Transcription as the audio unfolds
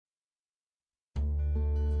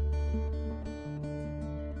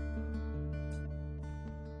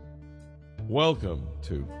Welcome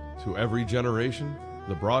to Every Generation,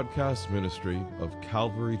 the broadcast ministry of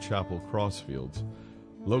Calvary Chapel Crossfields,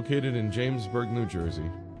 located in Jamesburg, New Jersey,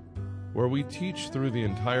 where we teach through the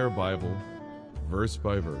entire Bible, verse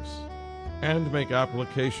by verse, and make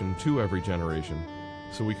application to every generation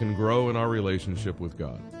so we can grow in our relationship with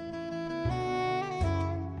God.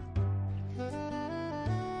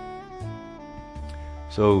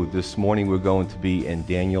 So this morning we're going to be in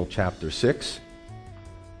Daniel chapter 6.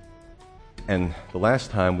 And the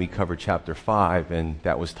last time we covered chapter 5, and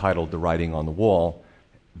that was titled The Writing on the Wall.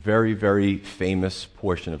 Very, very famous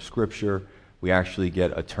portion of Scripture. We actually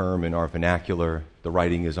get a term in our vernacular, the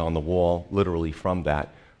writing is on the wall, literally from that.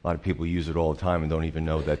 A lot of people use it all the time and don't even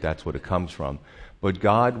know that that's what it comes from. But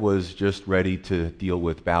God was just ready to deal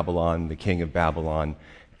with Babylon, the king of Babylon,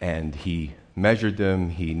 and he measured them,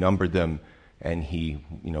 he numbered them, and he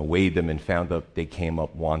weighed them and found that they came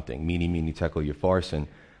up wanting. Mene, mene, tekel, upharsin.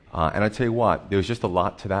 And I tell you what, there was just a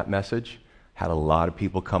lot to that message. Had a lot of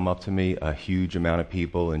people come up to me, a huge amount of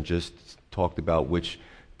people, and just talked about which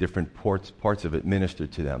different parts of it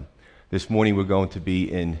ministered to them. This morning we're going to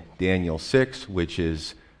be in Daniel 6, which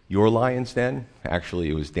is your lion's den. Actually,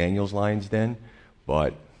 it was Daniel's lion's den.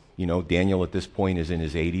 But, Daniel at this point is in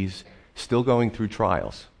his 80s, still going through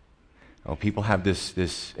trials. People have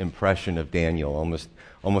this impression of Daniel,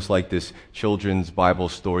 almost like this children's Bible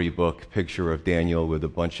storybook picture of Daniel with a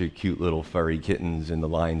bunch of cute little furry kittens in the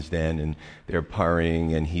lion's den, and they're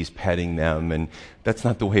purring, and he's petting them, and that's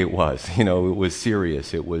not the way it was. It was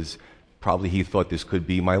serious. It was probably he thought this could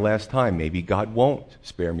be my last time. Maybe God won't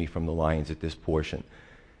spare me from the lions at this portion.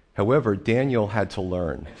 However, Daniel had to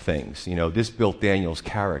learn things. This built Daniel's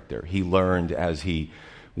character. He learned as he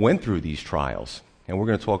went through these trials. And we're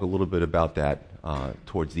going to talk a little bit about that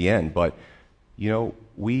towards the end. But,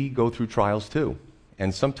 we go through trials too.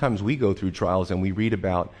 And sometimes we go through trials and we read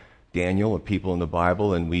about Daniel or people in the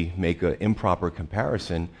Bible and we make an improper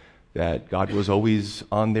comparison that God was always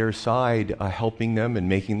on their side, helping them and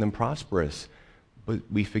making them prosperous. But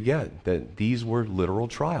we forget that these were literal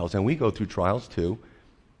trials. And we go through trials too.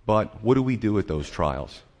 But what do we do with those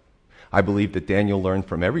trials? I believe that Daniel learned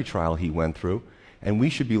from every trial he went through. And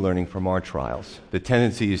we should be learning from our trials. The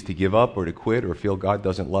tendency is to give up or to quit or feel God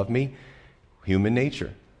doesn't love me. Human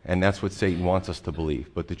nature. And that's what Satan wants us to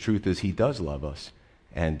believe. But the truth is he does love us.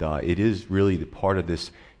 And it is really the part of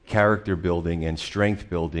this character building and strength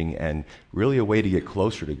building and really a way to get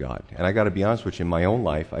closer to God. And I got to be honest with you, in my own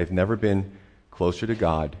life, I've never been closer to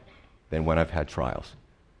God than when I've had trials.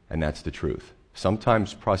 And that's the truth.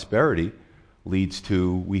 Sometimes prosperity leads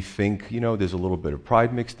to, we think, there's a little bit of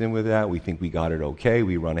pride mixed in with that. We think we got it okay.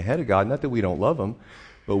 We run ahead of God. Not that we don't love him,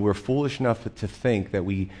 but we're foolish enough to think that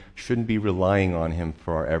we shouldn't be relying on him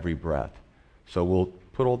for our every breath. So we'll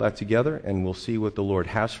put all that together and we'll see what the Lord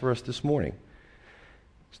has for us this morning.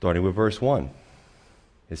 Starting with verse 1.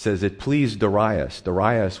 It says, it pleased Darius.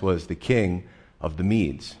 Darius was the king of the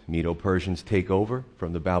Medes. Medo-Persians take over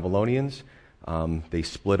from the Babylonians. They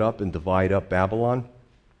split up and divide up Babylon.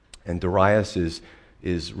 And Darius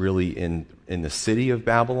is really in the city of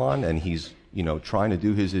Babylon, and he's, trying to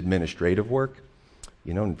do his administrative work,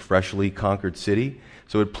 freshly conquered city.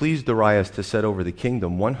 So it pleased Darius to set over the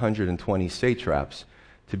kingdom 120 satraps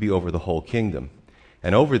to be over the whole kingdom.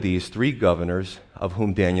 And over these 3 governors, of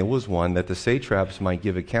whom Daniel was one, that the satraps might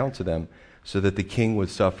give account to them, so that the king would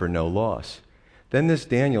suffer no loss. Then this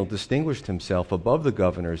Daniel distinguished himself above the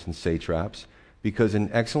governors and satraps, because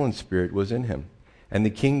an excellent spirit was in him. And the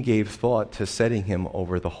king gave thought to setting him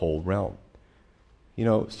over the whole realm.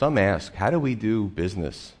 Some ask, how do we do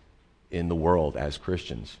business in the world as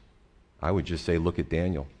Christians? I would just say, look at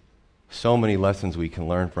Daniel. So many lessons we can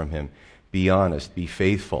learn from him. Be honest, be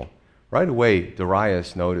faithful. Right away,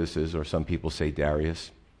 Darius notices, or some people say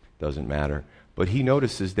Darius, doesn't matter, but he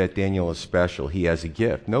notices that Daniel is special. He has a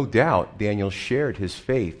gift. No doubt, Daniel shared his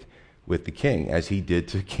faith with the king, as he did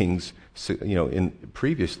to kings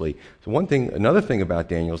previously. So another thing about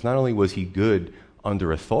Daniel is not only was he good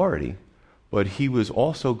under authority, but he was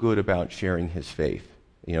also good about sharing his faith.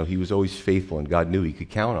 He was always faithful, and God knew he could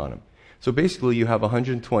count on him. So basically, you have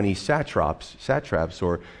 120 satraps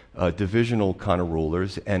or divisional kind of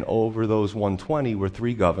rulers, and over those 120 were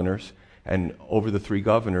 3 governors, and over the 3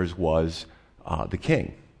 governors was the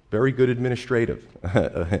king. Very good administrative.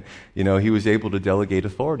 He was able to delegate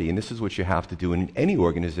authority, and this is what you have to do in any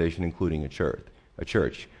organization, including a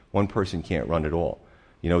church. One person can't run it all.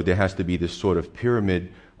 There has to be this sort of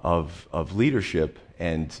pyramid of leadership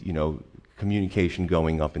and, communication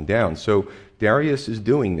going up and down. So Darius is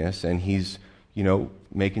doing this, and he's,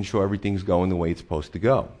 making sure everything's going the way it's supposed to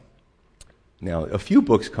go. Now, a few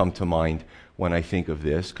books come to mind when I think of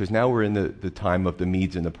this, because now we're in the time of the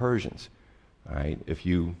Medes and the Persians. All right? If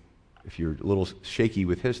you're a little shaky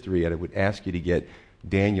with history, I would ask you to get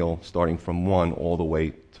Daniel starting from 1 all the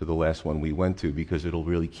way to the last one we went to, because it'll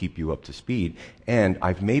really keep you up to speed. And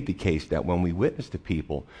I've made the case that when we witness to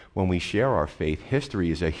people, when we share our faith,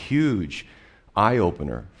 history is a huge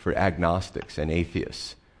eye-opener for agnostics and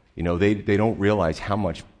atheists. You know, they don't realize how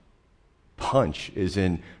much punch is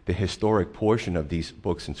in the historic portion of these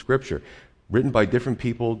books in Scripture. Written by different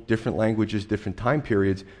people, different languages, different time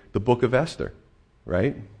periods. The book of Esther,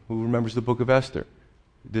 right? Who remembers the book of Esther?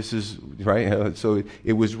 This is, right? So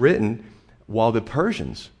it was written while the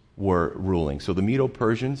Persians were ruling. So the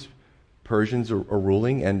Medo-Persians are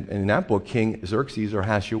ruling, and in that book, King Xerxes or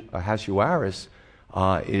Ahasuerus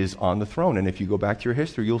is on the throne. And if you go back to your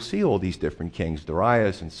history, you'll see all these different kings,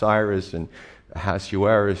 Darius and Cyrus and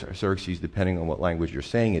Ahasuerus or Xerxes, depending on what language you're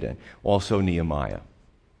saying it in. Also Nehemiah,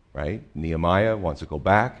 right? Nehemiah wants to go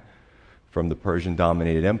back from the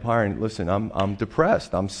Persian-dominated empire. And listen, I'm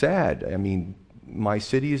depressed. I'm sad. I mean, my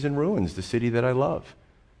city is in ruins, the city that I love.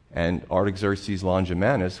 And Artaxerxes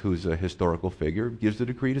Longimanus, who's a historical figure, gives the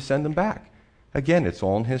decree to send them back. Again, it's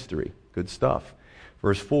all in history. Good stuff.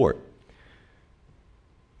 Verse 4.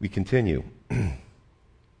 We continue.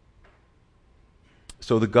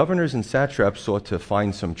 So the governors and satraps sought to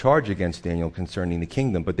find some charge against Daniel concerning the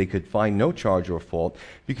kingdom, but they could find no charge or fault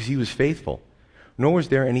because he was faithful, nor was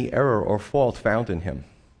there any error or fault found in him.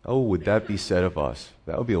 Oh, would that be said of us?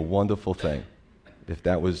 That would be a wonderful thing if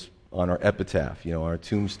that was on our epitaph, our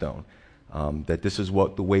tombstone, that this is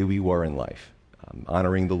the way we were in life,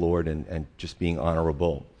 honoring the Lord and just being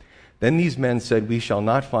honorable. Then these men said, we shall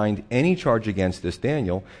not find any charge against this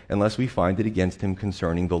Daniel unless we find it against him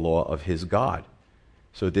concerning the law of his God.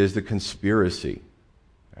 So there's the conspiracy,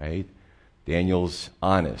 right? Daniel's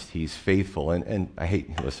honest. He's faithful. And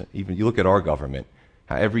listen, even you look at our government,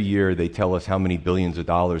 how every year they tell us how many billions of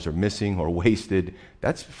dollars are missing or wasted.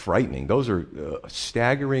 That's frightening. Those are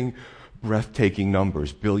staggering, breathtaking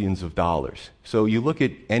numbers, billions of dollars. So you look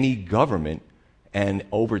at any government, and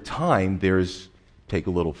over time, take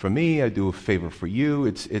a little from me, I do a favor for you.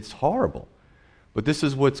 It's horrible. But this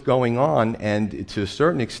is what's going on, and to a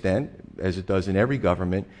certain extent, as it does in every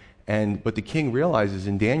government, but the king realizes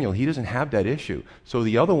in Daniel, he doesn't have that issue. So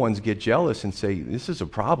the other ones get jealous and say, this is a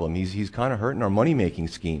problem. He's kind of hurting our money-making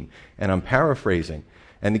scheme. And I'm paraphrasing.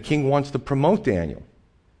 And the king wants to promote Daniel.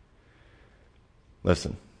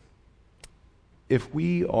 Listen, if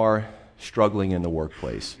we are struggling in the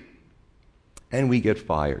workplace and we get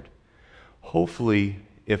fired, hopefully,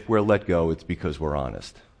 if we're let go, it's because we're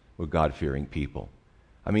honest. We're God-fearing people.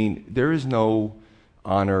 I mean, there is no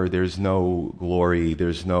honor, there's no glory,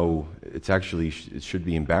 it should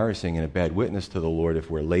be embarrassing and a bad witness to the Lord if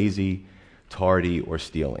we're lazy, tardy, or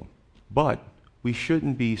stealing. But we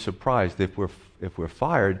shouldn't be surprised if we're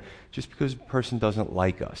fired just because a person doesn't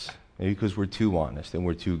like us, maybe because we're too honest and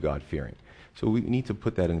we're too God-fearing. So we need to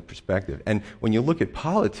put that in perspective. And when you look at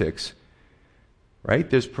politics, right,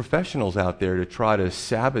 there's professionals out there to try to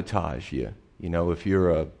sabotage you. If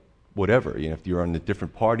you're if you're on a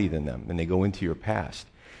different party than them, and they go into your past.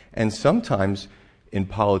 And sometimes in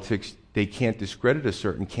politics, they can't discredit a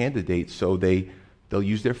certain candidate, so they'll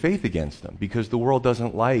use their faith against them, because the world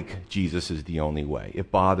doesn't like Jesus is the only way.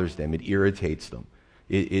 It bothers them. It irritates them.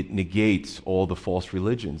 It negates all the false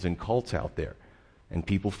religions and cults out there. And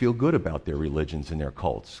people feel good about their religions and their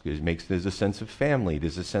cults. There's a sense of family.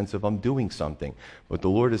 There's a sense of I'm doing something. But the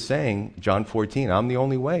Lord is saying, John 14, I'm the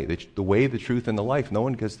only way. The way, the truth, and the life. No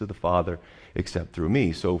one gets to the Father except through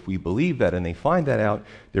me. So if we believe that and they find that out,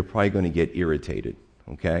 they're probably going to get irritated.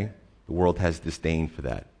 Okay? The world has disdain for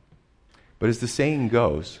that. But as the saying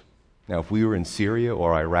goes, now if we were in Syria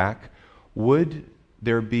or Iraq, would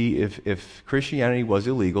there be, if Christianity was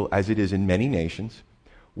illegal, as it is in many nations,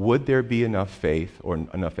 would there be enough faith, or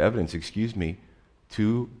enough evidence,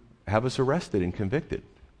 to have us arrested and convicted?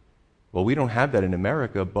 Well, we don't have that in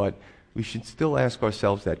America, but we should still ask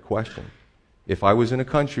ourselves that question. If I was in a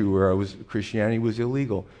country where Christianity was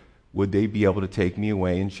illegal, would they be able to take me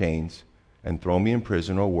away in chains and throw me in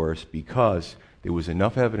prison or worse because there was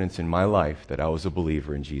enough evidence in my life that I was a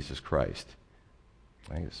believer in Jesus Christ?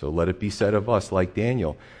 Right? So let it be said of us, like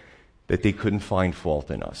Daniel, that they couldn't find fault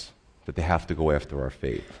in us, that they have to go after our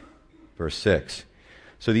faith. Verse 6.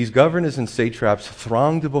 So these governors and satraps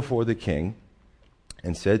thronged before the king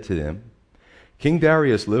and said to him, King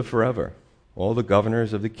Darius, live forever. All the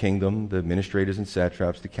governors of the kingdom, the administrators and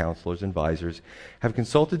satraps, the counselors and advisors, have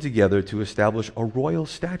consulted together to establish a royal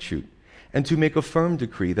statute and to make a firm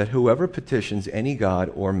decree that whoever petitions any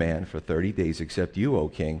god or man for 30 days except you, O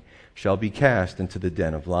king, shall be cast into the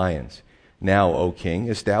den of lions. Now, O king,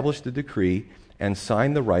 establish the decree and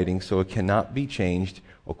sign the writing so it cannot be changed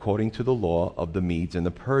according to the law of the Medes and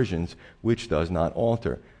the Persians, which does not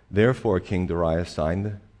alter. Therefore, King Darius signed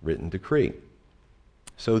the written decree.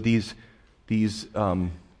 So these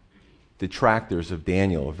detractors of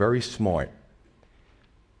Daniel are very smart.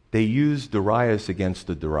 They use Darius against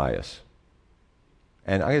the Darius.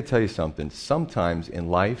 And I got to tell you something. Sometimes in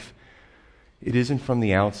life, it isn't from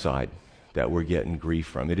the outside that we're getting grief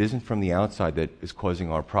from. It isn't from the outside that is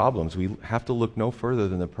causing our problems. We have to look no further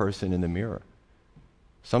than the person in the mirror.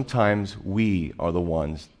 Sometimes we are the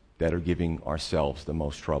ones that are giving ourselves the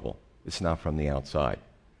most trouble. It's not from the outside.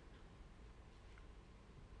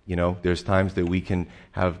 You know, there's times that we can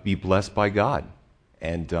be blessed by God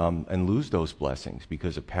and lose those blessings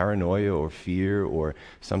because of paranoia or fear or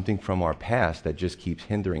something from our past that just keeps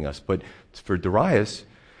hindering us. But for Darius,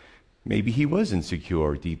 maybe he was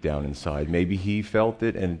insecure deep down inside. Maybe he felt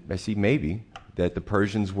it, and I see maybe, that the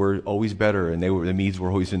Persians were always better and the Medes were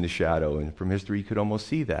always in the shadow. And from history, you could almost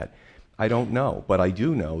see that. I don't know, but I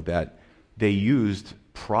do know that they used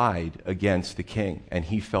pride against the king, and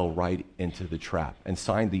he fell right into the trap and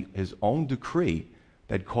signed his own decree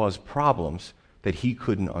that caused problems that he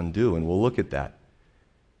couldn't undo, and we'll look at that.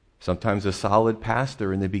 Sometimes a solid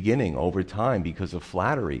pastor in the beginning, over time, because of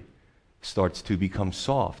flattery, starts to become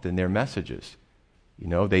soft in their messages. You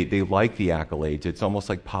know, they like the accolades. It's almost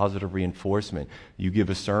like positive reinforcement. You give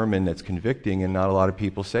a sermon that's convicting and not a lot of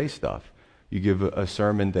people say stuff. You give a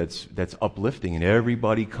sermon that's uplifting and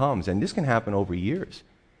everybody comes. And this can happen over years.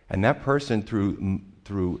 And that person,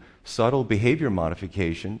 through subtle behavior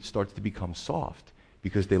modification, starts to become soft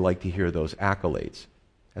because they like to hear those accolades.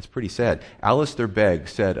 That's pretty sad. Alistair Begg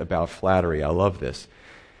said about flattery, I love this.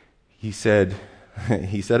 He said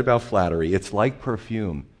about flattery, it's like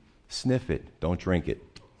perfume. Sniff it, don't drink it.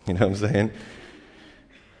 You know what I'm saying?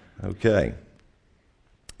 Okay.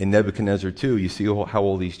 In Nebuchadnezzar 2, you see how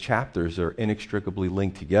all these chapters are inextricably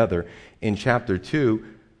linked together. In chapter 2,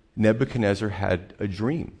 Nebuchadnezzar had a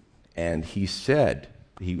dream. And he said,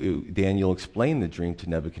 Daniel explained the dream to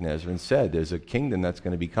Nebuchadnezzar and said, there's a kingdom that's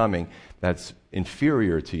going to be coming that's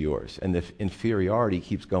inferior to yours. And the inferiority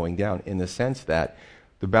keeps going down in the sense that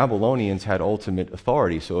the Babylonians had ultimate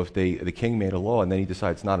authority. So if the king made a law and then he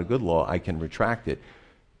decides it's not a good law, I can retract it.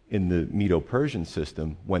 In the Medo-Persian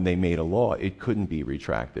system, when they made a law, it couldn't be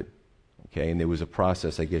retracted. Okay, and there was a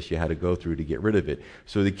process, I guess, you had to go through to get rid of it.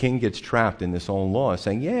 So the king gets trapped in this own law,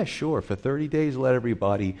 saying, yeah, sure, for 30 days let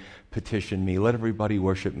everybody petition me, let everybody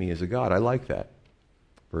worship me as a god. I like that.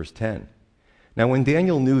 Verse 10. Now when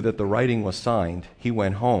Daniel knew that the writing was signed, he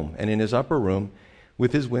went home, and in his upper room,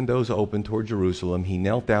 with his windows open toward Jerusalem, he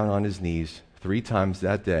knelt down on his knees 3 times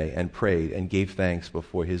that day and prayed and gave thanks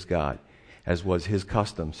before his God, as was his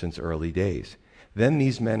custom since early days. Then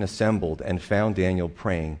these men assembled and found Daniel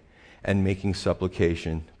praying and making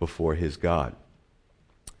supplication before his God.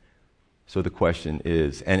 So the question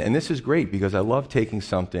is, and this is great because I love taking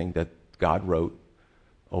something that God wrote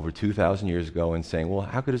over 2,000 years ago and saying, well,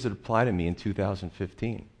 how does it apply to me in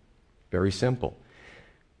 2015? Very simple.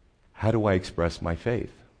 How do I express my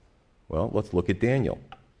faith? Well, let's look at Daniel.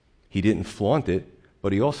 He didn't flaunt it,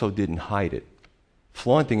 but he also didn't hide it.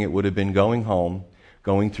 Flaunting it would have been going home,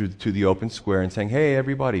 going through to the open square and saying, hey,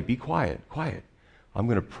 everybody, be quiet, quiet. I'm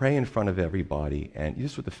going to pray in front of everybody. And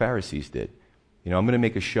this is what the Pharisees did. You know, I'm going to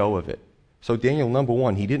make a show of it. So Daniel, number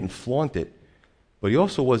one, he didn't flaunt it, but he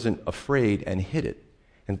also wasn't afraid and hid it.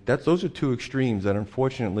 And those are 2 extremes that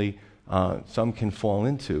unfortunately some can fall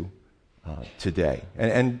into today.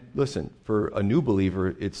 And listen, for a new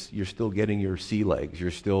believer, you're still getting your sea legs.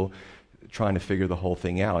 You're still trying to figure the whole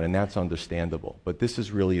thing out, and that's understandable. But this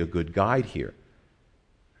is really a good guide here,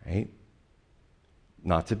 right?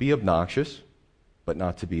 Not to be obnoxious, but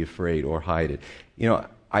not to be afraid or hide it. You know,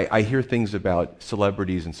 I hear things about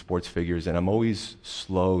celebrities and sports figures, and I'm always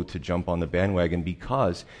slow to jump on the bandwagon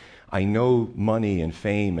because I know money and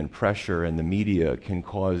fame and pressure and the media can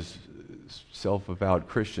cause self-avowed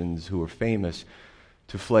Christians who are famous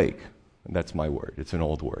to flake. And that's my word. It's an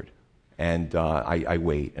old word. And I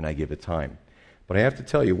wait and I give it time. But I have to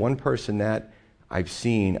tell you, one person that I've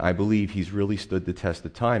seen, I believe he's really stood the test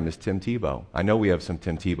of time, is Tim Tebow. I know we have some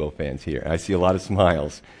Tim Tebow fans here. I see a lot of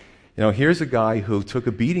smiles. You know, here's a guy who took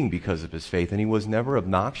a beating because of his faith, and he was never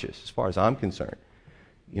obnoxious, as far as I'm concerned.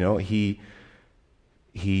 You know, he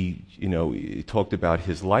talked about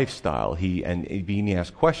his lifestyle. And being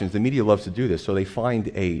asked questions. The media loves to do this, so they find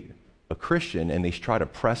a Christian and they try to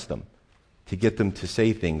press them. to get them to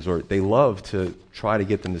say things, or they love to try to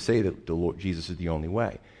get them to say that the Lord Jesus is the only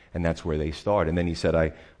way. And that's where they start. And then he said,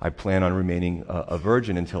 I plan on remaining a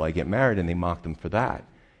virgin until I get married, and they mocked him for that.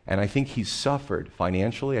 And I think he's suffered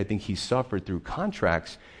financially. I think he's suffered through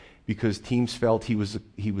contracts because teams felt he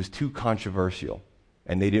was too controversial,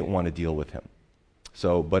 and they didn't want to deal with him.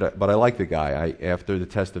 So, but I like the guy. After the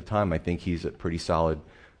test of time, I think he's a pretty solid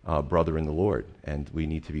brother in the Lord, and we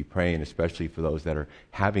need to be praying, especially for those that are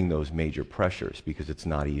having those major pressures, because it's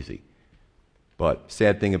not easy. But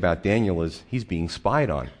sad thing about Daniel is he's being spied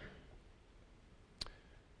on.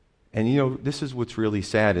 And this is what's really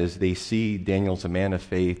sad, is they see Daniel's a man of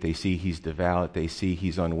faith, they see he's devout, they see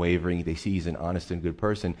he's unwavering, they see he's an honest and good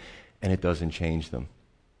person, and it doesn't change them.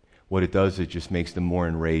 What it does, it just makes them more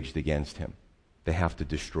enraged against him. They have to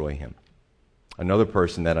destroy him. Another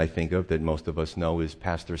person that I think of that most of us know is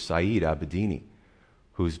Pastor Saeed Abedini,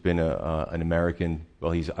 who's been an American,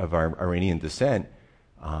 well, he's of Iranian descent,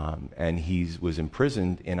 and he was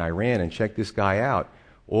imprisoned in Iran. And check this guy out.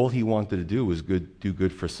 All he wanted to do was do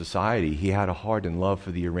good for society. He had a heart and love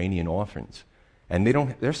for the Iranian orphans. And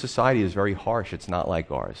their society is very harsh. It's not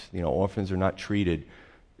like ours. Orphans are not treated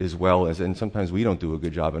as well as, and sometimes we don't do a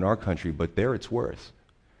good job in our country, but there it's worse.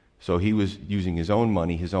 So he was using his own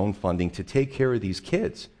money, his own funding to take care of these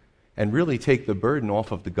kids and really take the burden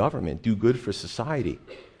off of the government, do good for society.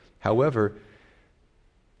 However,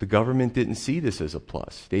 the government didn't see this as a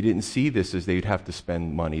plus. They didn't see this as they'd have to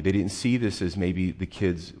spend money. They didn't see this as maybe the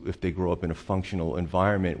kids, if they grow up in a functional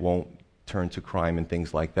environment, won't turn to crime and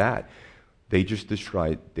things like that. They just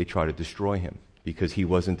try to destroy him because he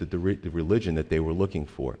wasn't the religion that they were looking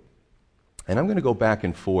for. And I'm going to go back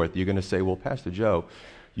and forth. You're going to say, well, Pastor Joe,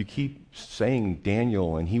 you keep saying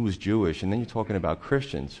Daniel and he was Jewish, and then you're talking about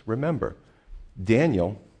Christians. Remember,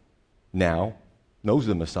 Daniel now knows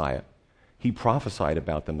the Messiah. He prophesied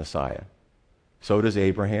about the Messiah. So does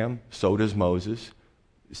Abraham. So does Moses.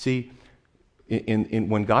 See,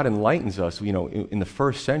 when God enlightens us, in the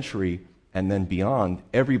first century and then beyond,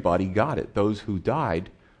 everybody got it. Those who died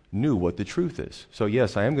knew what the truth is. So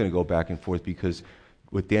yes, I am going to go back and forth because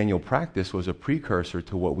what Daniel practiced was a precursor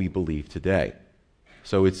to what we believe today.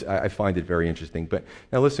 So I find it very interesting. But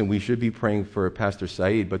now listen, we should be praying for Pastor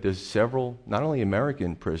Saeed, but there's several, not only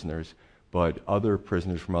American prisoners, but other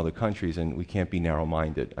prisoners from other countries, and we can't be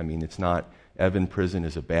narrow-minded. I mean, it's not, Evin prison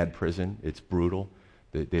is a bad prison. It's brutal.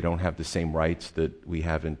 They don't have the same rights that we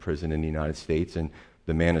have in prison in the United States, and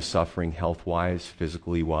the man is suffering health-wise,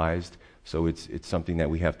 physically-wise, so it's something that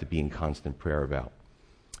we have to be in constant prayer about.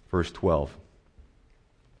 Verse 12.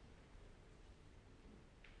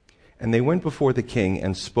 And they went before the king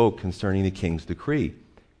and spoke concerning the king's decree.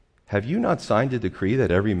 Have you not signed a decree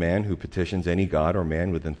that every man who petitions any god or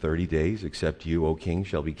man within 30 days, except you, O king,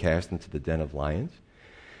 shall be cast into the den of lions?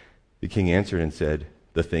 The king answered and said,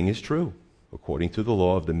 the thing is true, according to the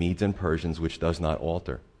law of the Medes and Persians, which does not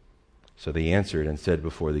alter. So they answered and said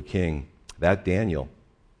before the king, that Daniel,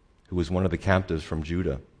 who was one of the captives from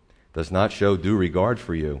Judah, does not show due regard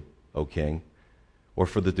for you, O king, or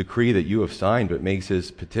for the decree that you have signed, but makes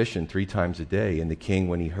his petition 3 times a day. And the king,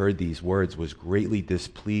 when he heard these words, was greatly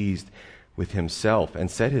displeased with himself, and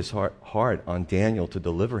set his heart on Daniel to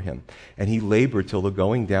deliver him. And he labored till the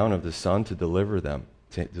going down of the sun to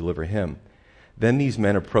deliver him. Then these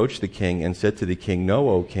men approached the king and said to the king, know,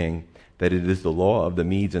 O king, that it is the law of the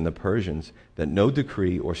Medes and the Persians, that no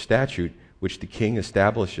decree or statute which the king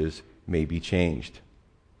establishes may be changed.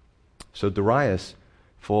 So Darius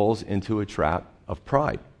falls into a trap of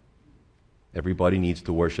pride. Everybody needs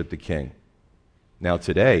to worship the king. Now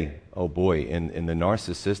today, oh boy, in the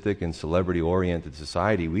narcissistic and celebrity-oriented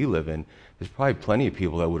society we live in, there's probably plenty of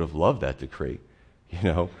people that would have loved that decree.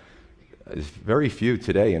 There's very few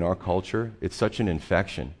today in our culture. It's such an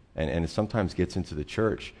infection, and it sometimes gets into the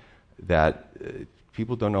church that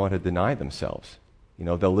people don't know how to deny themselves.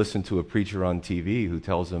 They'll listen to a preacher on TV who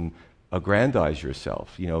tells them, aggrandize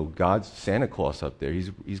yourself. God's Santa Claus up there.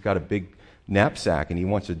 He's got a big knapsack, and he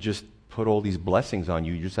wants to just put all these blessings on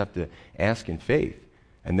you. You just have to ask in faith.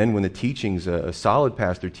 And then when the teachings, a solid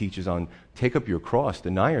pastor teaches on take up your cross,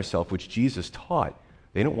 deny yourself, which Jesus taught,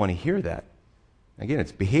 they don't want to hear that. Again,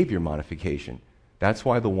 it's behavior modification. That's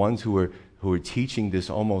why the ones who are teaching this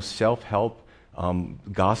almost self-help,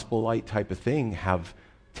 gospel-like type of thing have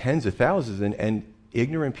tens of thousands, and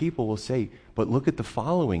ignorant people will say, but look at the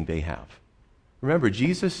following they have. Remember,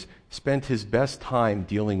 Jesus spent his best time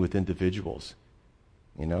dealing with individuals.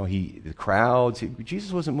 The crowds.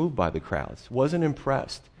 Jesus wasn't moved by the crowds, wasn't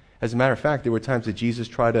impressed. As a matter of fact, there were times that Jesus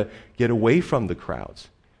tried to get away from the crowds.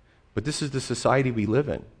 But this is the society we live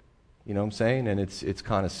in. You know what I'm saying? And it's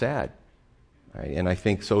kind of sad. Right? And I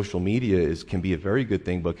think social media can be a very good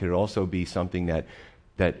thing, but could also be something that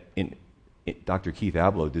Dr. Keith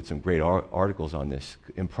Abloh did some great articles on this,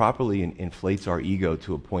 improperly inflates our ego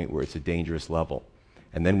to a point where it's a dangerous level.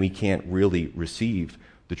 And then we can't really receive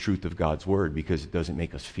the truth of God's word because it doesn't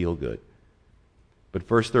make us feel good. But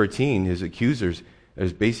verse 13, his accusers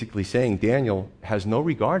is basically saying, Daniel has no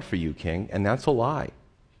regard for you, king, and that's a lie.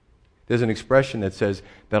 There's an expression that says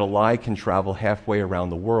that a lie can travel halfway around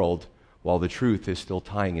the world while the truth is still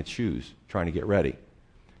tying its shoes, trying to get ready.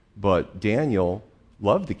 But Daniel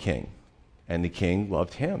loved the king, and the king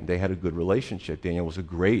loved him. They had a good relationship. Daniel was a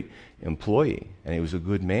great employee, and he was a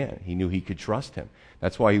good man. He knew he could trust him.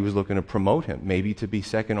 That's why he was looking to promote him, maybe to be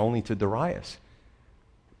second only to Darius.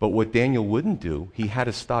 But what Daniel wouldn't do, he had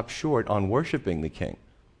to stop short on worshiping the king.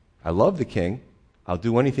 I love the king. I'll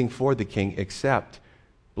do anything for the king except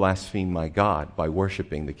blaspheme my God by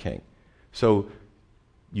worshiping the king. So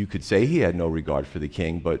you could say he had no regard for the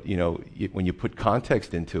king, but when you put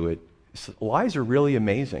context into it, lies are really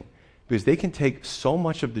amazing because they can take so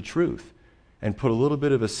much of the truth and put a little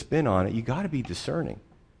bit of a spin on it. You got to be discerning.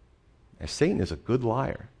 And Satan is a good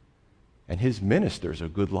liar, and his ministers are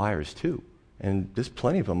good liars too. And there's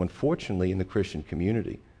plenty of them, unfortunately, in the Christian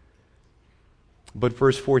community. But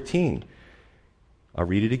verse 14, I'll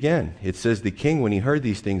read it again. It says, the king, when he heard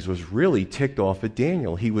these things, was really ticked off at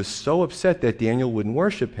Daniel. He was so upset that Daniel wouldn't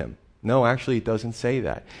worship him. No, actually, it doesn't say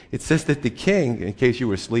that. It says that the king, in case you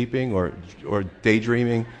were sleeping or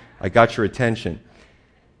daydreaming, I got your attention.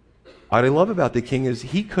 What I love about the king is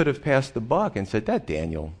he could have passed the buck and said, that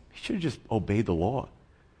Daniel, he should have just obeyed the law.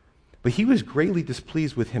 But he was greatly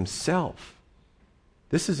displeased with himself.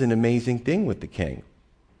 This is an amazing thing with the king.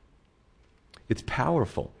 It's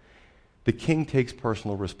powerful. The king takes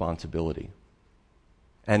personal responsibility.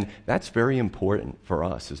 And that's very important for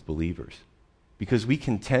us as believers because we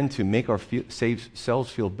can tend to make ourselves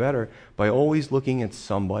feel better by always looking at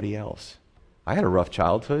somebody else. I had a rough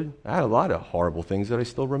childhood. I had a lot of horrible things that I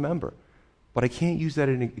still remember. But I can't use that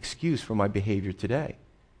as an excuse for my behavior today,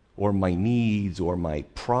 or my needs, or my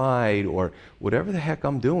pride, or whatever the heck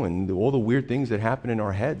I'm doing, all the weird things that happen in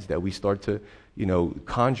our heads that we start to,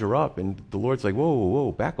 conjure up. And the Lord's like, whoa, whoa,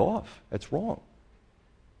 whoa, back off. That's wrong.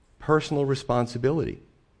 Personal responsibility.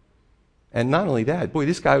 And not only that, boy,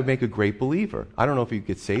 this guy would make a great believer. I don't know if he'd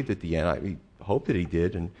get saved at the end. I hope that he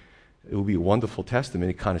did, and it would be a wonderful testament.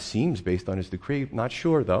 It kind of seems based on his decree. Not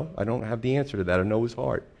sure, though. I don't have the answer to that. I know his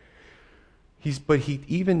heart.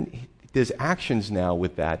 There's actions now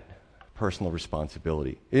with that personal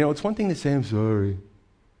responsibility. It's one thing to say, I'm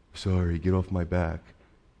sorry, get off my back.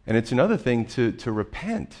 And it's another thing to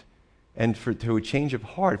repent and to a change of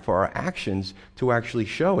heart for our actions to actually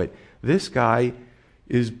show it. This guy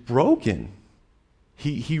is broken.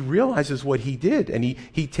 He realizes what he did, and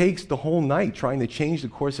he takes the whole night trying to change the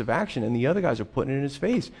course of action, and the other guys are putting it in his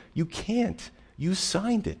face. You can't. You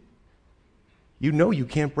signed it. You know you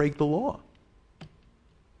can't break the law.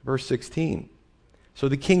 Verse 16. So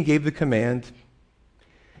the king gave the command,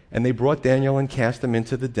 and they brought Daniel and cast him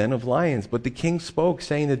into the den of lions. But the king spoke,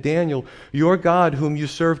 saying to Daniel, your God, whom you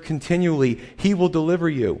serve continually, he will deliver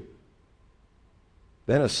you.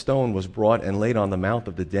 Then a stone was brought and laid on the mouth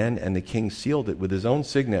of the den, and the king sealed it with his own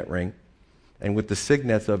signet ring and with the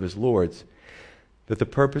signets of his lords, that the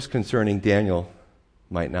purpose concerning Daniel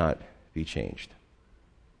might not be changed.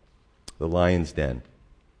 The lion's den.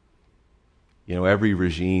 Every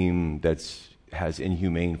regime that has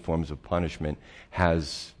inhumane forms of punishment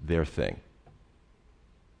has their thing.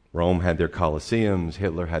 Rome had their Colosseums,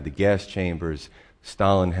 Hitler had the gas chambers,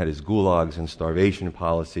 Stalin had his gulags and starvation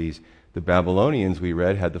policies. The Babylonians, we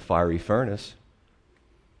read, had the fiery furnace,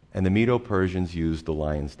 and the Medo-Persians used the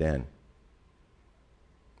lion's den.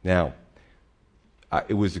 Now, I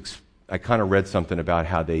kind of read something about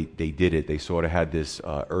how they did it. They sort of had this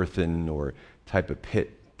earthen or type of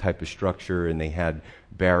pit type of structure, and they had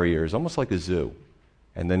barriers, almost like a zoo.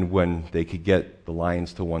 And then when they could get the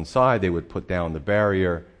lions to one side, they would put down the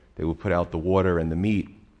barrier, they would put out the water and the meat,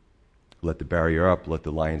 let the barrier up, let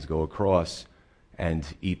the lions go across, and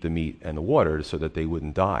eat the meat and the water so that they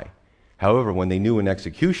wouldn't die. However, when they knew an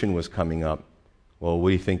execution was coming up, well, what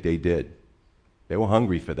do you think they did? They were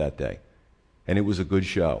hungry for that day. And it was a good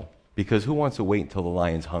show. Because who wants to wait until the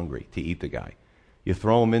lion's hungry to eat the guy? You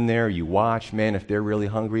throw them in there, you watch, man, if they're really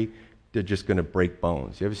hungry, they're just going to break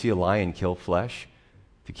bones. You ever see a lion kill flesh?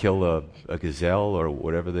 To kill a gazelle or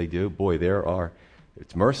whatever they do? Boy,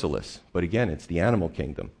 it's merciless. But again, it's the animal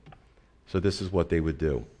kingdom. So this is what they would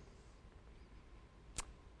do.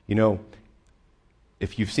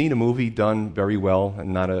 If you've seen a movie done very well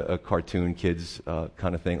and not a cartoon kids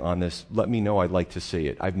kind of thing on this, let me know. I'd like to see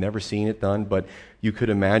it. I've never seen it done, but you could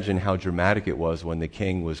imagine how dramatic it was when the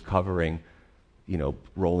king was covering,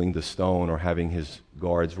 rolling the stone or having his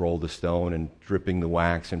guards roll the stone and dripping the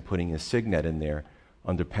wax and putting a signet in there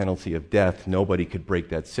under penalty of death. Nobody could break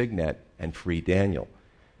that signet and free Daniel.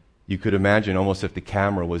 You could imagine almost if the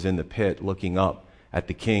camera was in the pit looking up at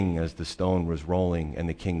the king as the stone was rolling and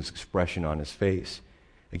the king's expression on his face.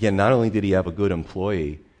 Again, not only did he have a good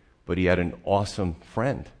employee, but he had an awesome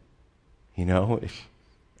friend,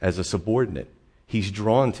 as a subordinate. He's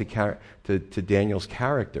drawn to Daniel's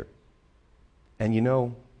character.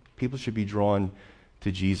 And people should be drawn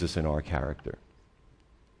to Jesus in our character.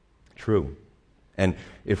 True. And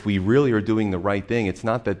if we really are doing the right thing, it's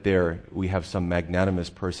not that we have some magnanimous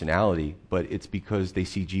personality, but it's because they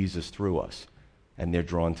see Jesus through us, and they're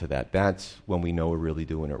drawn to that. That's when we know we're really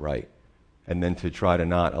doing it right. And then to try to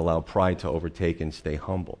not allow pride to overtake and stay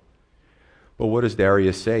humble. But what does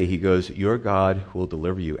Darius say? He goes, your God will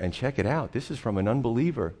deliver you. And check it out. This is from an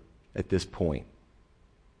unbeliever at this point.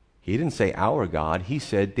 He didn't say our God. He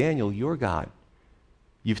said, Daniel, your God.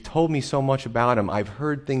 You've told me so much about him. I've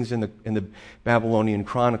heard things in the Babylonian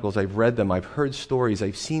Chronicles. I've read them. I've heard stories.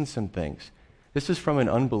 I've seen some things. This is from an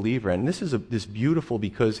unbeliever. And this is beautiful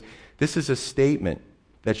because this is a statement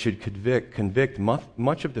that should convict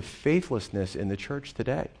much of the faithlessness in the church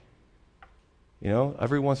today.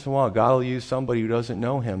 Every once in a while, God will use somebody who doesn't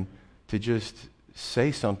know him to just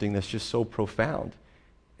say something that's just so profound.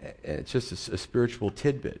 It's just a spiritual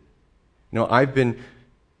tidbit. I've been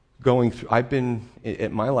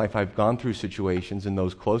in my life, I've gone through situations, and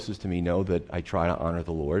those closest to me know that I try to honor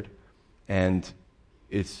the Lord. And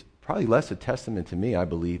it's probably less a testament to me, I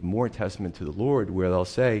believe, more a testament to the Lord, where they'll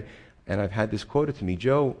say, and I've had this quoted to me,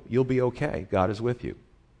 Joe, you'll be okay. God is with you.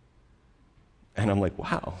 And I'm like,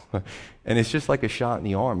 wow. And it's just like a shot in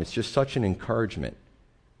the arm. It's just such an encouragement.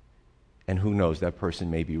 And who knows, that person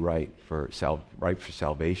may be right for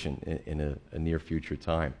salvation in a near future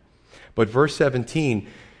time. But verse 17,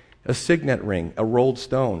 a signet ring, a rolled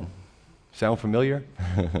stone. Sound familiar?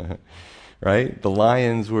 Right? The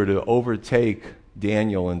lions were to overtake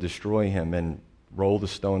Daniel and destroy him and roll the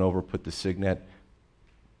stone over, put the signet.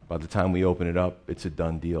 By the time we open it up, it's a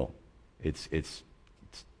done deal. It's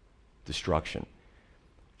destruction.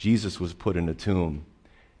 Jesus was put in a tomb,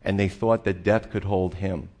 and they thought that death could hold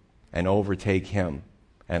him and overtake him,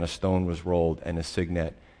 and a stone was rolled, and a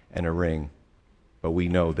signet and a ring. But we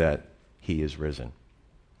know that he is risen.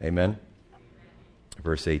 Amen?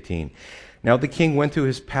 Verse 18. Now the king went to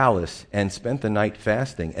his palace and spent the night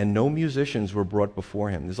fasting, and no musicians were brought before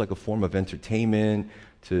him. This is like a form of entertainment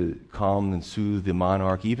to calm and soothe the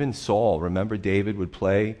monarch. Even Saul, remember David would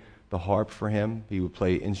play the harp for him. He would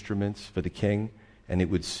play instruments for the king, and it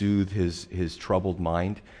would soothe his troubled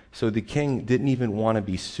mind. So the king didn't even want to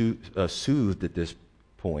be soothed at this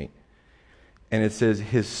point. And it says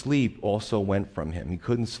his sleep also went from him. He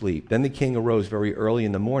couldn't sleep. Then the king arose very early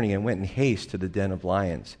in the morning and went in haste to the den of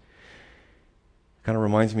lions. Kind of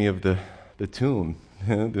reminds me of the tomb,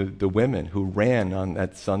 the women who ran on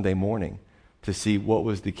that Sunday morning to see what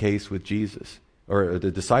was the case with Jesus. Or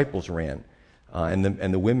the disciples ran,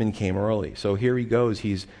 and the women came early. So here he goes.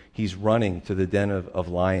 He's running to the den of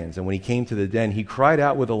lions. And when he came to the den, he cried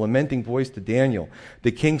out with a lamenting voice to Daniel.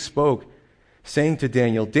 The king spoke, saying to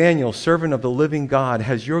Daniel, Daniel, servant of the living God,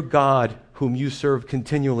 has your God, whom you serve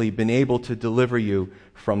continually, been able to deliver you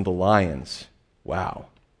from the lions? Wow.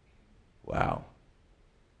 Wow.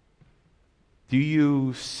 Do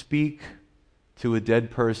you speak to a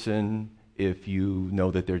dead person if you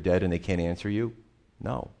know that they're dead and they can't answer you?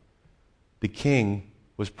 No. The king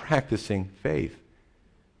was practicing faith.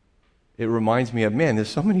 It reminds me of, there's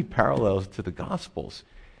so many parallels to the Gospels.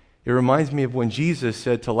 It reminds me of when Jesus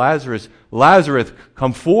said to Lazarus, Lazarus,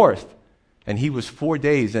 come forth. And he was 4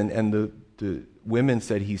 days, and the women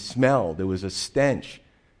said he smelled. There was a stench,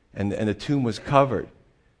 and the tomb was covered.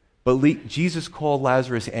 But Jesus called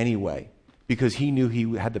Lazarus anyway, because he knew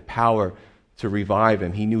he had the power to revive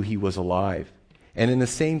him. He knew he was alive. And in the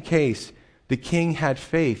same case, the king had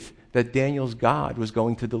faith that Daniel's God was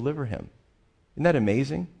going to deliver him. Isn't that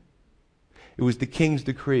amazing? It was the king's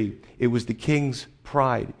decree. It was the king's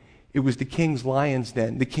pride. It was the king's lion's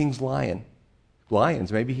den, the king's lion.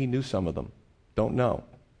 Lions, maybe he knew some of them. Don't know.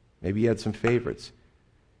 Maybe he had some favorites.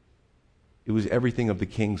 It was everything of the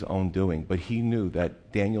king's own doing, but he knew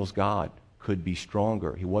that Daniel's God could be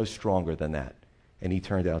stronger. He was stronger than that, and he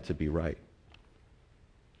turned out to be right.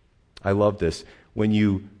 I love this. When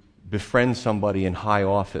you befriend somebody in high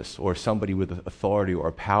office or somebody with authority or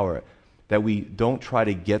power, that we don't try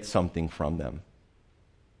to get something from them.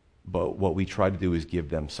 but what we try to do is give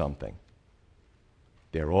them something.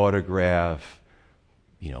 Their autograph,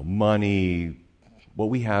 money. What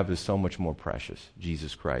we have is so much more precious,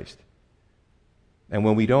 Jesus Christ. And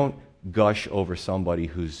when we don't gush over somebody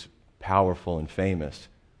who's powerful and famous,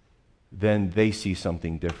 then they see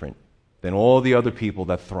something different than all the other people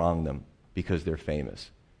that throng them because they're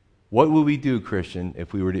famous. What would we do, Christian,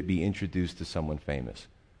 if we were to be introduced to someone famous?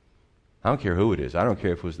 I don't care who it is. I don't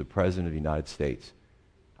care if it was the President of the United States.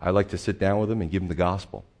 I'd like to sit down with him and give him the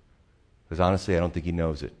gospel. Because honestly, I don't think he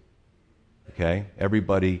knows it. Okay?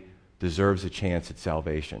 Everybody deserves a chance at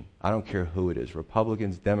salvation. I don't care who it is.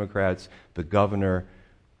 Republicans, Democrats, the governor,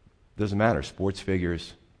 doesn't matter. Sports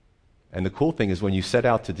figures. And the cool thing is when you set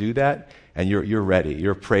out to do that, and you're ready.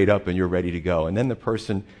 You're prayed up and you're ready to go. And then the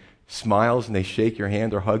person smiles and they shake your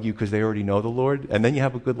hand or hug you because they already know the Lord, and then you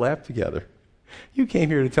have a good laugh together. You came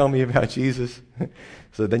here to tell me about Jesus.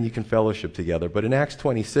 So then you can fellowship together. But in Acts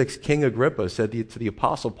 26, King Agrippa said to the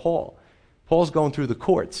Apostle Paul, Paul's going through the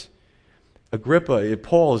courts.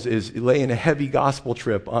 Paul is laying a heavy gospel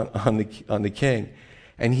trip on the king.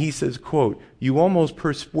 And he says, quote, "You almost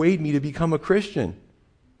persuade me to become a Christian."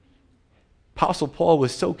 Apostle Paul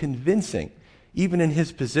was so convincing. Even in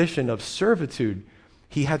his position of servitude,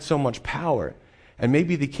 he had so much power. And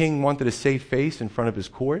maybe the king wanted to save face in front of his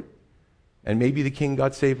court. And maybe the king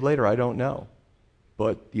got saved later, I don't know.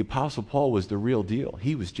 But the Apostle Paul was the real deal.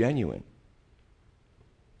 He was genuine.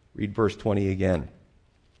 Read verse 20 again.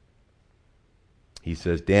 He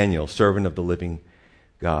says, "Daniel, servant of the living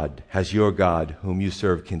God, has your God, whom you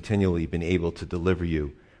serve continually, been able to deliver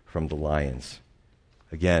you from the lions?"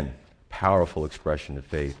 Again, powerful expression of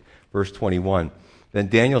faith. Verse 21, "Then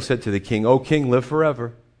Daniel said to the king, 'O king, live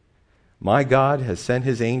forever. My God has sent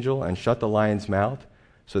his angel and shut the lion's mouth,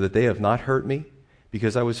 so that they have not hurt me,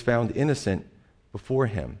 because I was found innocent before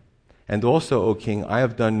him. And also, O king, I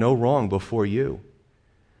have done no wrong before you.'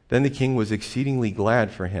 Then the king was exceedingly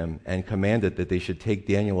glad for him and commanded that they should take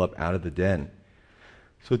Daniel up out of the den.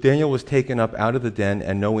 So Daniel was taken up out of the den,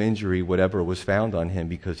 and no injury whatever was found on him,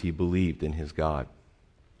 because he believed in his God."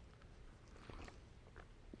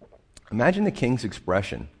 Imagine the king's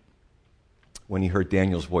expression when he heard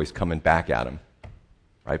Daniel's voice coming back at him.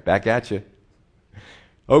 Right back at you.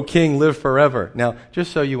 "O king, live forever." Now,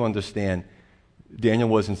 just so you understand, Daniel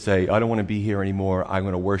wasn't saying, "I don't want to be here anymore. I'm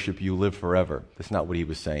going to worship you. Live forever." That's not what he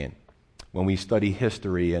was saying. When we study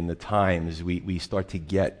history and the times, we start to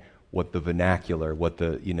get what the vernacular, what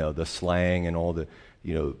the slang and all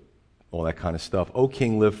that kind of stuff. "O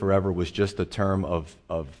king, live forever" was just a term of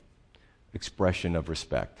expression of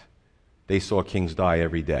respect. They saw kings die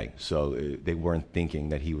every day, so they weren't thinking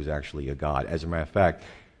that he was actually a god. As a matter of fact,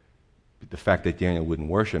 the fact that Daniel wouldn't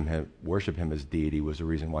worship him as deity was the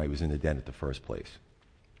reason why he was in the den at the first place.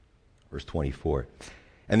 Verse 24.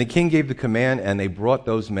 "And the king gave the command, and they brought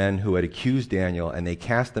those men who had accused Daniel, and they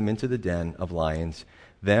cast them into the den of lions.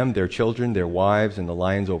 Them, their children, their wives, and the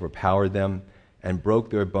lions overpowered them and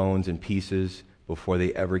broke their bones in pieces before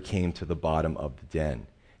they ever came to the bottom of the den."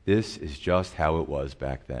 This is just how it was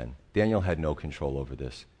back then. Daniel had no control over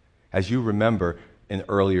this. As you remember in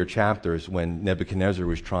earlier chapters, when Nebuchadnezzar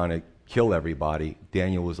was trying to kill everybody,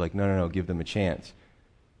 Daniel was like, no, give them a chance.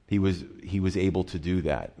 He was able to do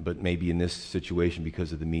that. But maybe in this situation,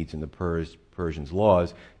 because of the Medes and the Persians'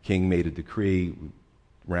 laws, king made a decree,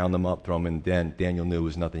 round them up, throw them in the den. Daniel knew there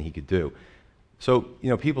was nothing he could do. So,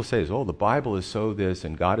 people say, the Bible is so this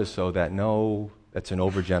and God is so that. No, that's an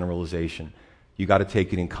overgeneralization. You got to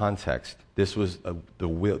take it in context. This was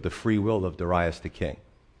the free will of Darius the king.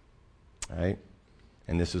 All right?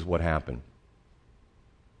 And this is what happened.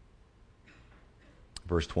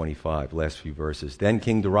 Verse 25, last few verses. "Then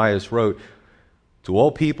King Darius wrote, 'To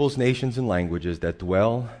all peoples, nations, and languages that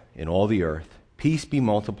dwell in all the earth, peace be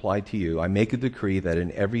multiplied to you. I make a decree that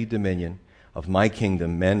in every dominion of my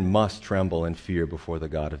kingdom men must tremble and fear before the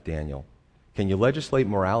God of Daniel.'" Can you legislate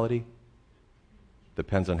morality?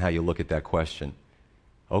 Depends on how you look at that question.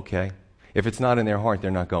 Okay. If it's not in their heart, they're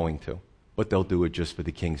not going to. But they'll do it just for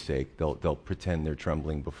the king's sake. They'll pretend they're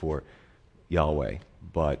trembling before Yahweh.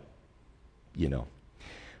 But,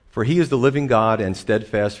 "For he is the living God and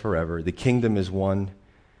steadfast forever. The kingdom is one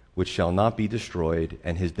which shall not be destroyed,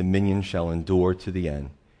 and his dominion shall endure to the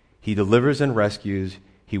end. He delivers and rescues.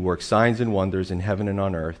 He works signs and wonders in heaven and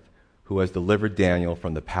on earth, who has delivered Daniel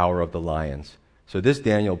from the power of the lions." So this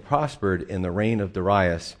Daniel prospered in the reign of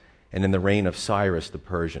Darius and in the reign of Cyrus the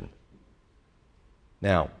Persian.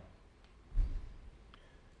 Now,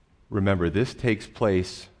 remember, this takes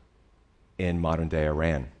place in modern-day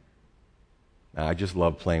Iran. Now, I just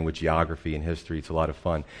love playing with geography and history. It's a lot of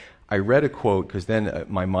fun. I read a quote, because then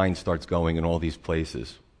my mind starts going in all these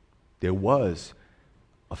places. There was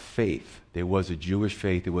a faith. There was a Jewish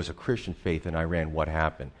faith. There was a Christian faith in Iran. What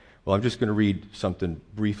happened? Well, I'm just going to read something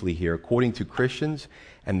briefly here. According to Christians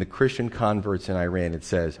and the Christian converts in Iran, it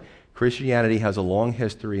says, Christianity has a long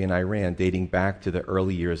history in Iran dating back to the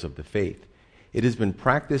early years of the faith. It has been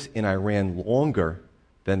practiced in Iran longer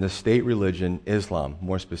than the state religion Islam,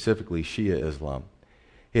 more specifically Shia Islam.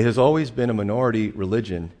 It has always been a minority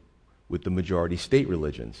religion with the majority state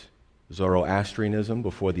religions. Zoroastrianism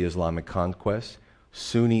before the Islamic conquest,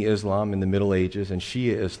 Sunni Islam in the Middle Ages, and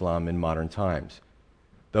Shia Islam in modern times,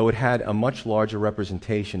 though it had a much larger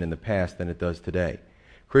representation in the past than it does today.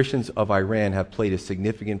 Christians of Iran have played a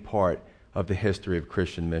significant part of the history of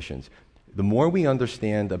Christian missions. The more we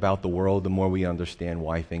understand about the world, the more we understand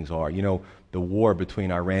why things are. You know, the war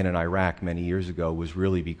between Iran and Iraq many years ago was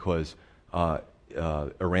really because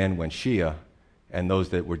Iran went Shia, and those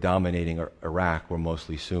that were dominating Iraq were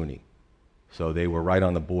mostly Sunni. So they were right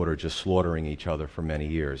on the border, just slaughtering each other for many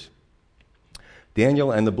years.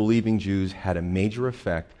 Daniel and the believing Jews had a major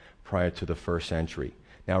effect prior to the first century.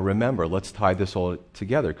 Now remember, let's tie this all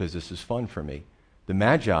together because this is fun for me. The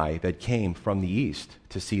Magi that came from the east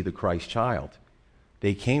to see the Christ child,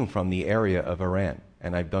 they came from the area of Iran.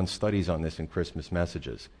 And I've done studies on this in Christmas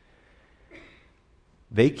messages.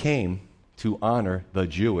 They came to honor the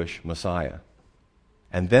Jewish Messiah.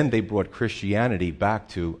 And then they brought Christianity back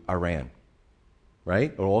to Iran.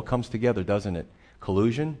 Right? It all comes together, doesn't it?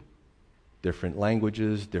 Collusion, different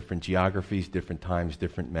languages, different geographies, different times,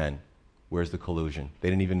 different men. Where's the collusion? They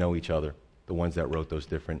didn't even know each other, the ones that wrote those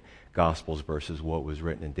different Gospels versus what was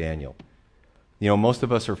written in Daniel. You know, most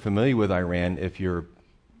of us are familiar with Iran. If you're,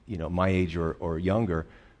 my age or younger,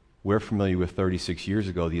 we're familiar with 36 years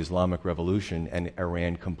ago, the Islamic Revolution, and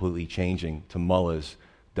Iran completely changing to mullahs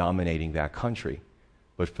dominating that country.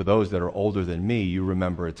 But for those that are older than me, you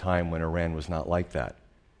remember a time when Iran was not like that.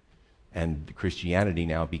 And Christianity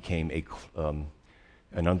now became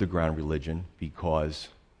an underground religion because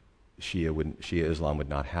Shia Islam would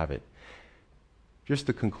not have it. Just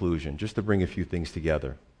the conclusion, just to bring a few things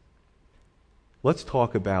together. Let's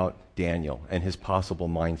talk about Daniel and his possible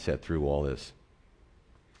mindset through all this.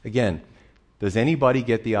 Again, does anybody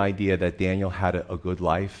get the idea that Daniel had a good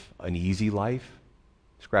life, an easy life?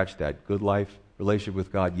 Scratch that. Good life, relationship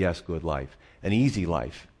with God, yes, good life. An easy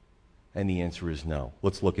life? And the answer is no.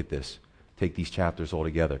 Let's look at this. Take these chapters all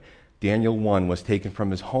together. Daniel 1 was taken from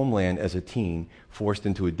his homeland as a teen, forced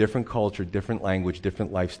into a different culture, different language,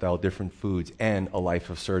 different lifestyle, different foods, and a life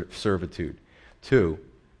of servitude. 2,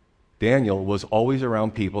 Daniel was always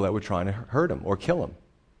around people that were trying to hurt him or kill him.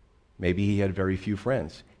 Maybe he had very few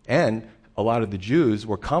friends. And a lot of the Jews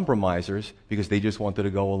were compromisers because they just wanted to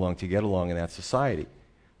go along to get along in that society.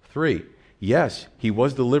 3, yes, he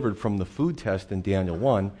was delivered from the food test in Daniel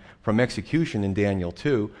 1, from execution in Daniel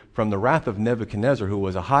 2, from the wrath of Nebuchadnezzar, who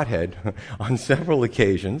was a hothead on several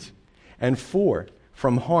occasions, and 4,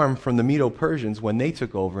 from harm from the Medo-Persians when they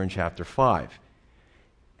took over in chapter 5,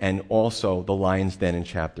 and also the lion's den in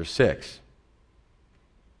chapter 6.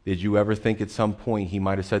 Did you ever think at some point he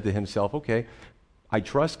might have said to himself, okay, I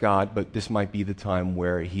trust God, but this might be the time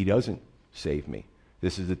where he doesn't save me.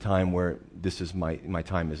 This is the time where my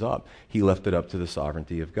time is up. He left it up to the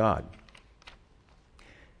sovereignty of God.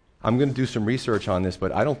 I'm going to do some research on this,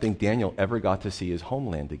 but I don't think Daniel ever got to see his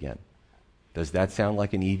homeland again. Does that sound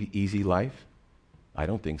like an easy life? I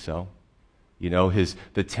don't think so. You know,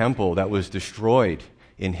 the temple that was destroyed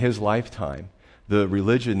in his lifetime, the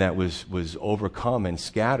religion that was overcome and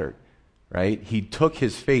scattered, right? He took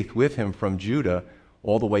his faith with him from Judah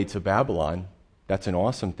all the way to Babylon. That's an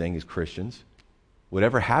awesome thing as Christians.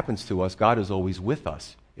 Whatever happens to us, God is always with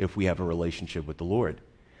us if we have a relationship with the Lord.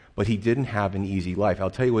 But he didn't have an easy life. I'll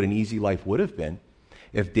tell you what an easy life would have been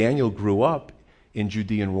if Daniel grew up in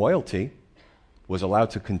Judean royalty, was allowed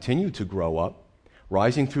to continue to grow up,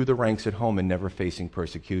 rising through the ranks at home and never facing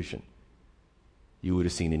persecution. You would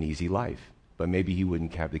have seen an easy life. But maybe he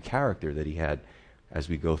wouldn't have the character that he had as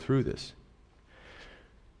we go through this.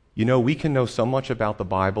 You know, we can know so much about the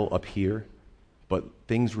Bible up here, but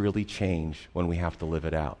things really change when we have to live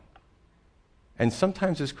it out. And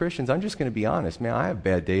sometimes as Christians, I'm just going to be honest, man, I have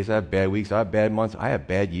bad days, I have bad weeks, I have bad months, I have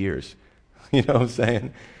bad years. You know what I'm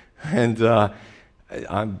saying? And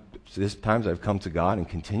there's times I've come to God and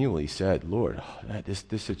continually said, Lord, this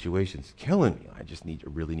situation's killing me. I just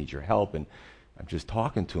really need your help. And I'm just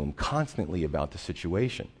talking to him constantly about the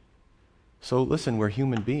situation. So listen, we're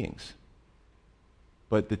human beings.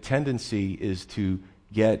 But the tendency is to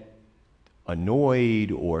get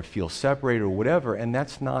annoyed or feel separated or whatever, and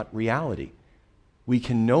that's not reality. We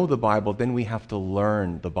can know the Bible, then we have to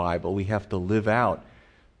learn the Bible. We have to live out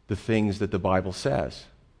the things that the Bible says.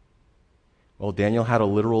 Well, Daniel had a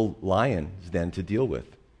literal lion's den to deal with.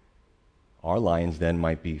 Our lion's den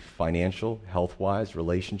might be financial, health-wise,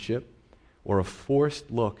 relationship, or a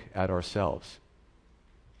forced look at ourselves.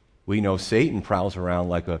 We know Satan prowls around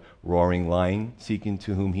like a roaring lion, seeking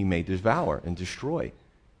to whom he may devour and destroy.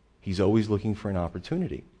 He's always looking for an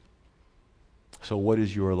opportunity. So what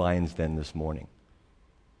is your lion's den this morning?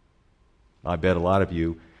 I bet a lot of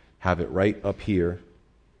you have it right up here,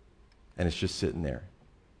 and it's just sitting there.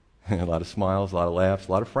 A lot of smiles, a lot of laughs,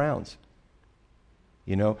 a lot of frowns.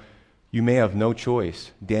 You know, you may have no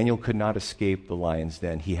choice. Daniel could not escape the lion's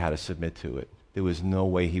den. He had to submit to it. There was no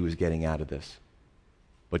way he was getting out of this.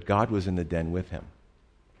 But God was in the den with him.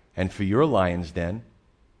 And for your lion's den,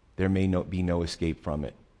 there may be no escape from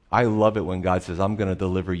it. I love it when God says, I'm going to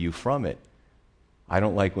deliver you from it. I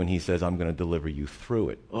don't like when he says, I'm going to deliver you through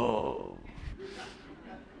it. Oh.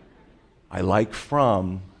 I like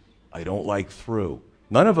from, I don't like through.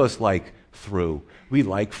 None of us like through. We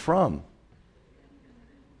like from.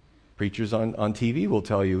 Preachers on TV will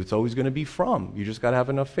tell you it's always going to be from. You just got to have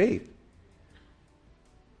enough faith.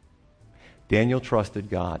 Daniel trusted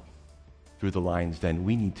God through the lion's den.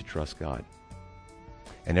 We need to trust God.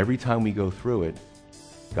 And every time we go through it,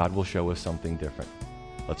 God will show us something different.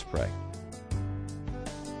 Let's pray.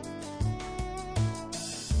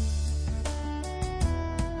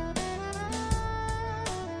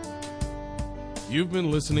 You've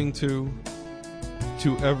been listening to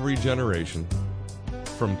Every Generation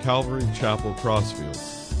from Calvary Chapel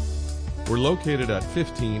Crossfields. We're located at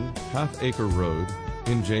 15 Half Acre Road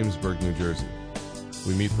in Jamesburg, New Jersey.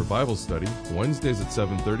 We meet for Bible study Wednesdays at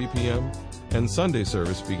 7:30 p.m. and Sunday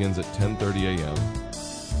service begins at 10:30 a.m.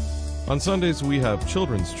 On Sundays, we have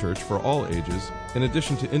children's church for all ages, in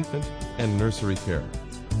addition to infant and nursery care.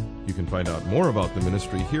 You can find out more about the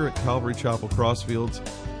ministry here at Calvary Chapel Crossfields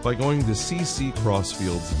by going to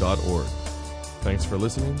cccrossfields.org. Thanks for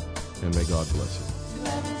listening, and may God bless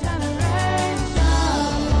you.